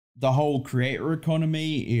the whole creator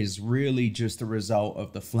economy is really just a result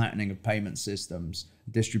of the flattening of payment systems,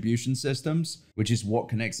 distribution systems, which is what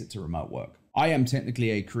connects it to remote work. I am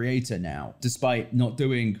technically a creator now, despite not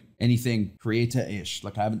doing anything creator-ish.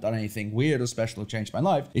 Like I haven't done anything weird or special to change my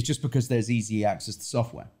life. It's just because there's easy access to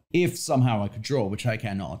software. If somehow I could draw, which I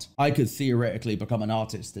cannot, I could theoretically become an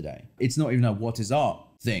artist today. It's not even a what is art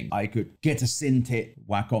thing. I could get a Cintiq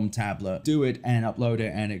Wacom tablet, do it and upload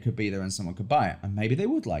it, and it could be there and someone could buy it. And maybe they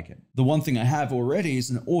would like it. The one thing I have already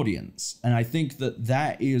is an audience. And I think that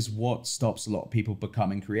that is what stops a lot of people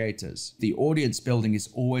becoming creators. The audience building is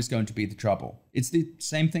always going to be the trouble. It's the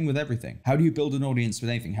same thing with everything. How do you build an audience with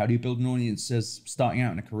anything? How do you build an audience as starting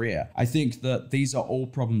out in a career? I think that these are all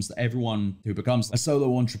problems that everyone who becomes a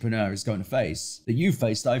solo entrepreneur is going to face, that you've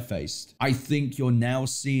faced, I've faced. I think you're now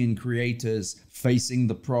seeing creators facing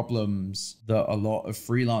the problems that a lot of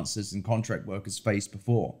freelancers and contract workers faced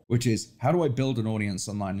before, which is, how do I build an audience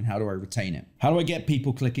online and how do I retain it? How do I get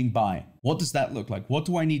people clicking buy? What does that look like? What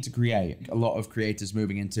do I need to create? A lot of creators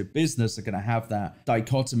moving into business are going to have that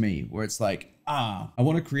dichotomy where it's like, I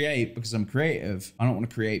want to create because I'm creative. I don't want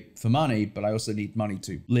to create for money, but I also need money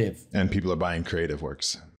to live. And people are buying creative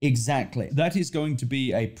works. Exactly. That is going to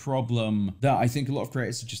be a problem that I think a lot of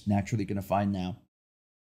creators are just naturally going to find now.